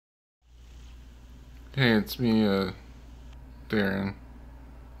Hey, it's me, Darren,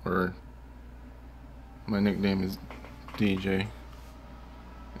 or my nickname is DJ.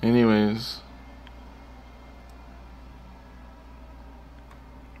 Anyways,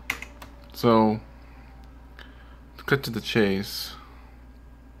 so, to cut to the chase,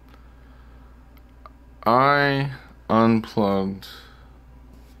 I unplugged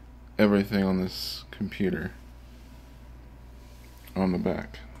everything on this computer on the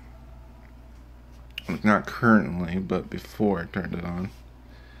back. Not currently, but before I turned it on.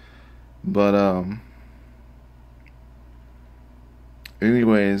 But,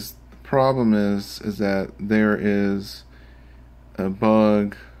 anyways, the problem is that there is a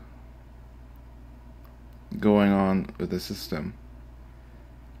bug going on with the system.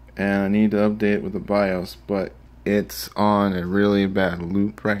 And I need to update it with the BIOS, but it's on a really bad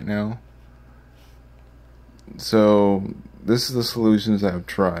loop right now. So, this is the solutions I've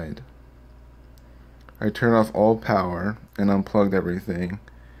tried. I turned off all power and unplugged everything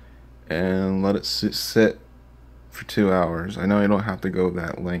and let it sit for 2 hours. I know I don't have to go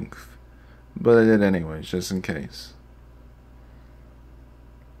that length, but I did anyways, just in case.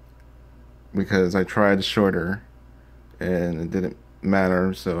 Because I tried shorter and it didn't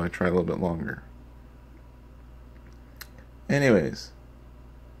matter, so I tried a little bit longer. Anyways,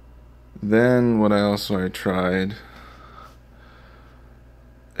 then what I tried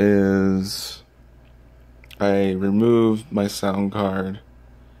is I removed my sound card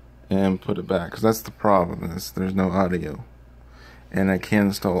and put it back, because that's the problem, is there's no audio. And I can't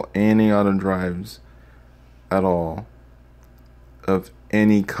install any auto drives at all of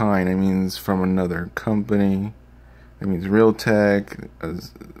any kind. It means from another company. It means Realtek,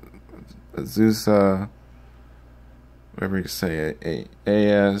 Azusa, whatever you say it,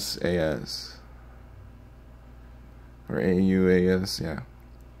 AS, or AUAS, yeah.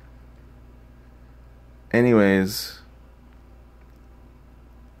 Anyways,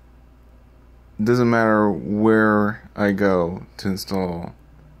 it doesn't matter where I go to install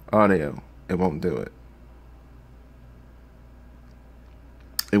audio, it won't do it.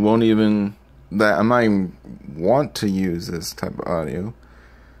 It won't even, I might even want to use this type of audio,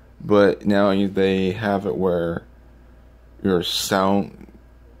 but now they have it where your sound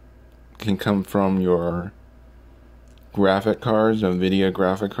can come from your graphic cards, Nvidia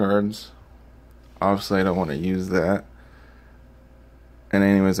graphic cards. Obviously, I don't want to use that. And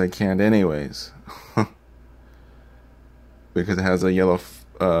anyways, I can't anyways. Because it has a yellow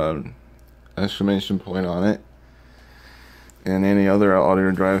exclamation point on it. And any other audio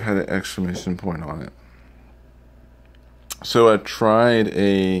drive had an exclamation point on it. So I tried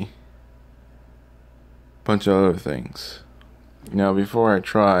a bunch of other things. Now, before I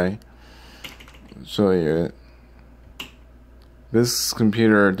try, I'll show you it. This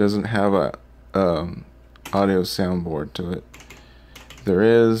computer doesn't have a audio soundboard to it. There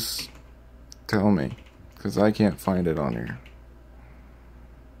is, tell me, because I can't find it on here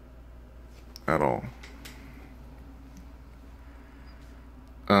at all.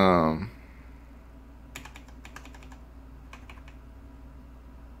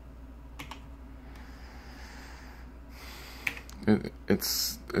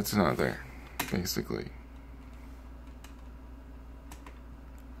 It's not there, basically.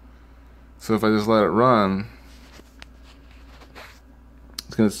 So if I just let it run,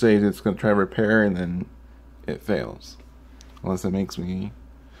 it's going to say it's going to try to repair, and then it fails. Unless it makes me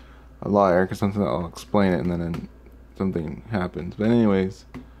a liar, because sometimes I'll explain it and then something happens. But anyways,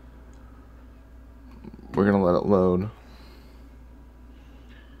 we're going to let it load.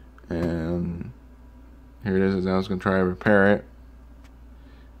 And here it is. Now it's going to try to repair it.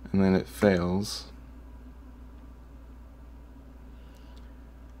 And then it fails.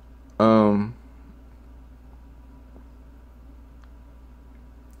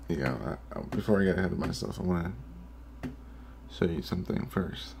 Yeah, before I get ahead of myself, I want to show you something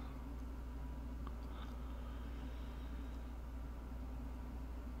first.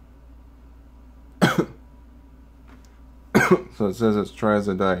 So it says it tries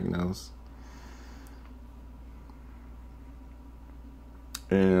to diagnose.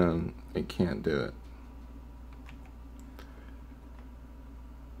 And it can't do it.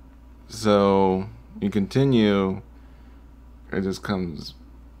 So you continue, it just comes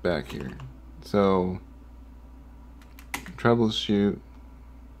back here. So troubleshoot,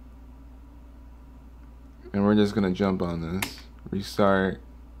 and we're just gonna jump on this. Restart,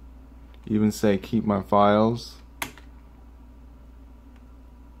 even say keep my files.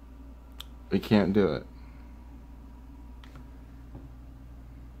 It can't do it.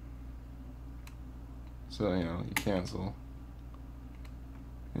 So, you cancel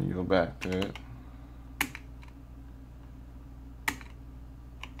and you go back to it.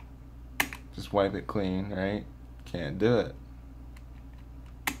 just wipe it clean, right? Can't do it.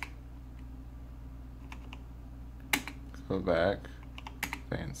 Go back,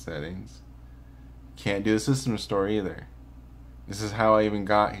 advanced settings. Can't do a system store either. This is how I even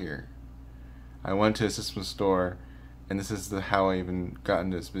got here. I went to a system store, and this is how I even got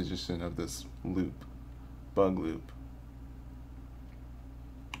into this position of this loop, bug loop.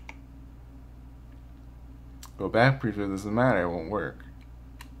 Go back preview, doesn't matter, it won't work.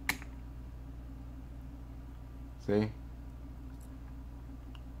 See?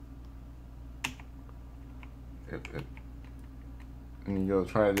 And you go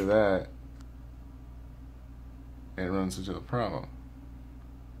try to do that, and it runs into a problem.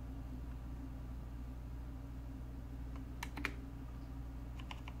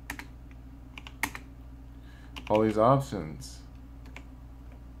 All these options.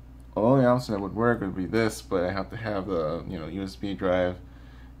 The only option that would work would be this, but I have to have the USB drive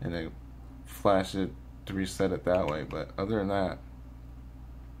and then flash it to reset it that way. But other than that,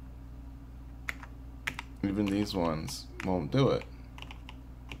 even these ones won't do it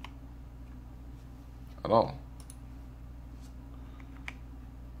at all.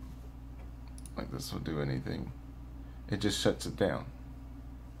 Like this will do anything. It just shuts it down.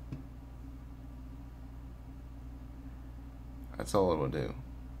 That's all it will do.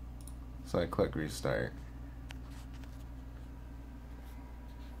 So I click restart.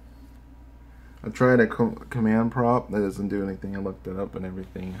 I tried a command prompt that doesn't do anything. I looked it up and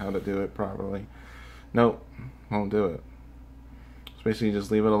everything, how to do it properly. Nope, won't do it. So basically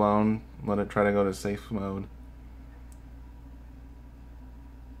just leave it alone, let it try to go to safe mode.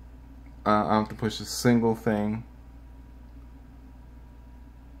 I have to push a single thing.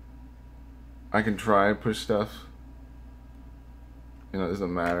 I can try push stuff. It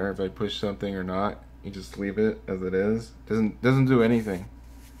doesn't matter if I push something or not. You just leave it as it is. Doesn't do anything.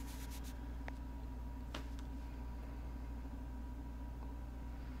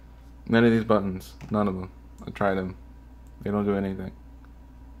 None of these buttons, none of them. I tried them. They don't do anything.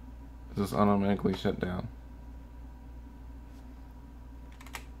 It's just automatically shut down.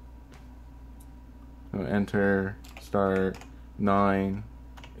 So enter, start, 9,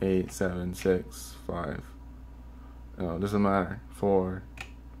 8, 7, 6, 5. No, it doesn't matter. 4,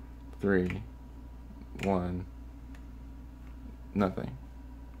 3, 1, nothing.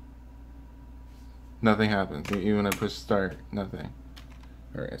 Nothing happens. Even when I push start, nothing.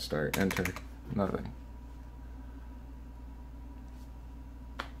 Alright, start, enter, nothing.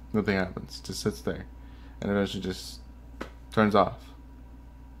 Nothing happens. It just sits there. And eventually just turns off.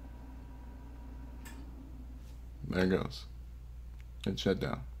 There it goes. It shut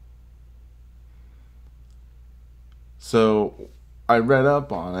down. So I read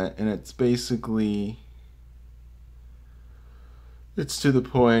up on it, and it's basically, it's to the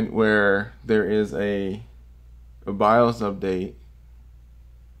point where there is a BIOS update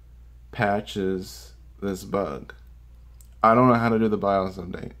patches this bug. I don't know how to do the BIOS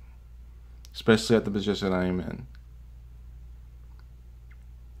update, especially at the position I am in.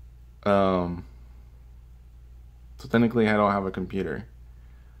 So technically I don't have a computer.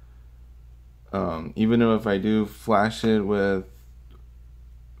 Even if I do flash it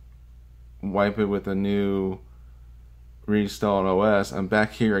wipe it with a new reinstalled OS, I'm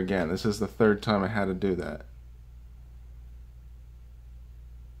back here again. This is the third time I had to do that.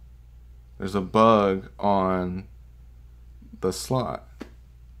 There's a bug on the slot,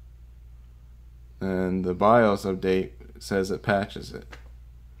 and the BIOS update says it patches it.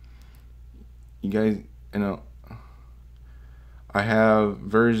 You guys, I have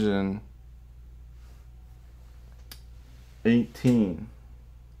version 18,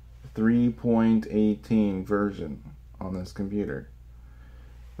 3.18 version on this computer.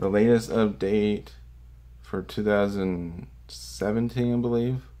 The latest update for 2017, I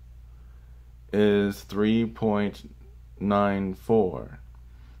believe, is 3.94.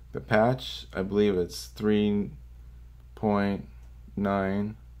 The patch, I believe it's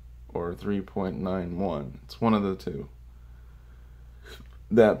 3.9 or 3.91. It's one of the two.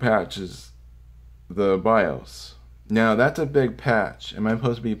 That patches the BIOS. Now that's a big patch. Am I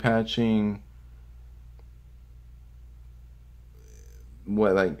supposed to be patching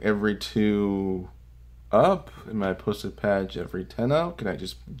what, like every 2 up? Am I supposed to patch every 10 up? Can I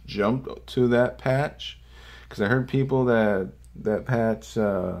just jump to that patch? Because I heard people that patch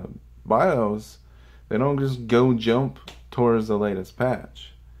BIOS, they don't just go jump towards the latest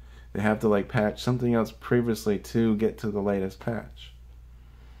patch. They have to like patch something else previously to get to the latest patch.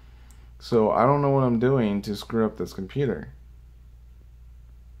 So I don't know what I'm doing to screw up this computer,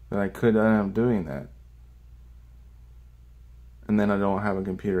 that I could end up doing that, and then I don't have a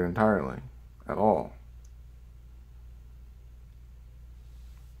computer entirely. at all.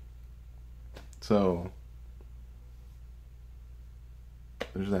 So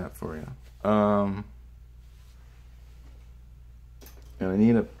there's that for you. And I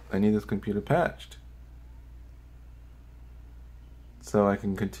need this computer patched so I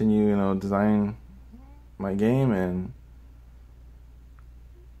can continue, you know, design my game and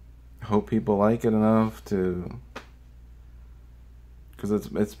hope people like it enough to, because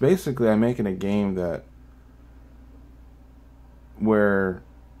it's basically I'm making a game that where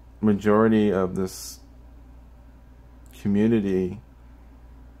majority of this community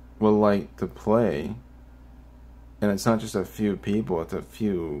will like to play, and it's not just a few people, it's a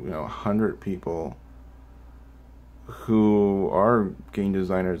few, you know, 100 people who are game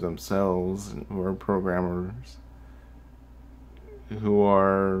designers themselves, who are programmers, who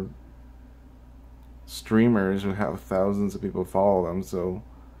are streamers, who have thousands of people follow them. So,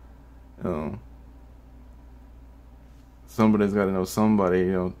 you know, somebody's got to know somebody,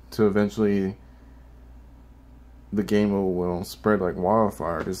 you know, to eventually the game will spread like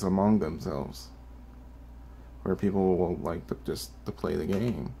wildfire just among themselves, where people will like to just to play the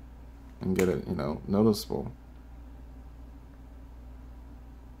game and get it, you know, noticeable.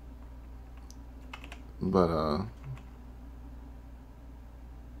 But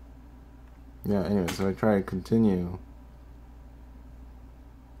yeah, anyway, so I try to continue.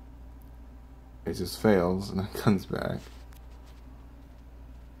 It just fails and then comes back.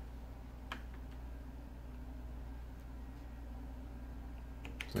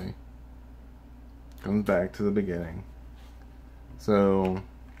 See? Comes back to the beginning. So,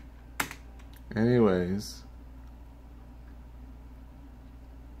 anyways,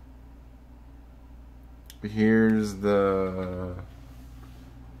 here's the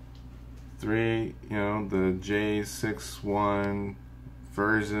the J61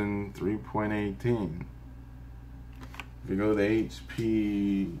 version 3.18. If you go to the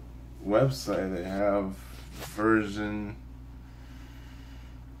HP website, they have version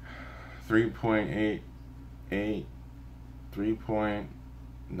 3.88,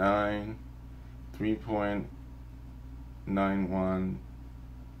 3.9, 3.91,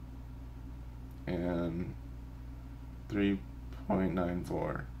 and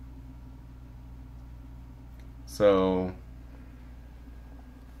 3.94. So,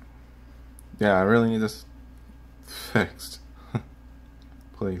 yeah, I really need this fixed.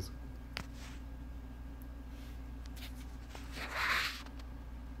 Please.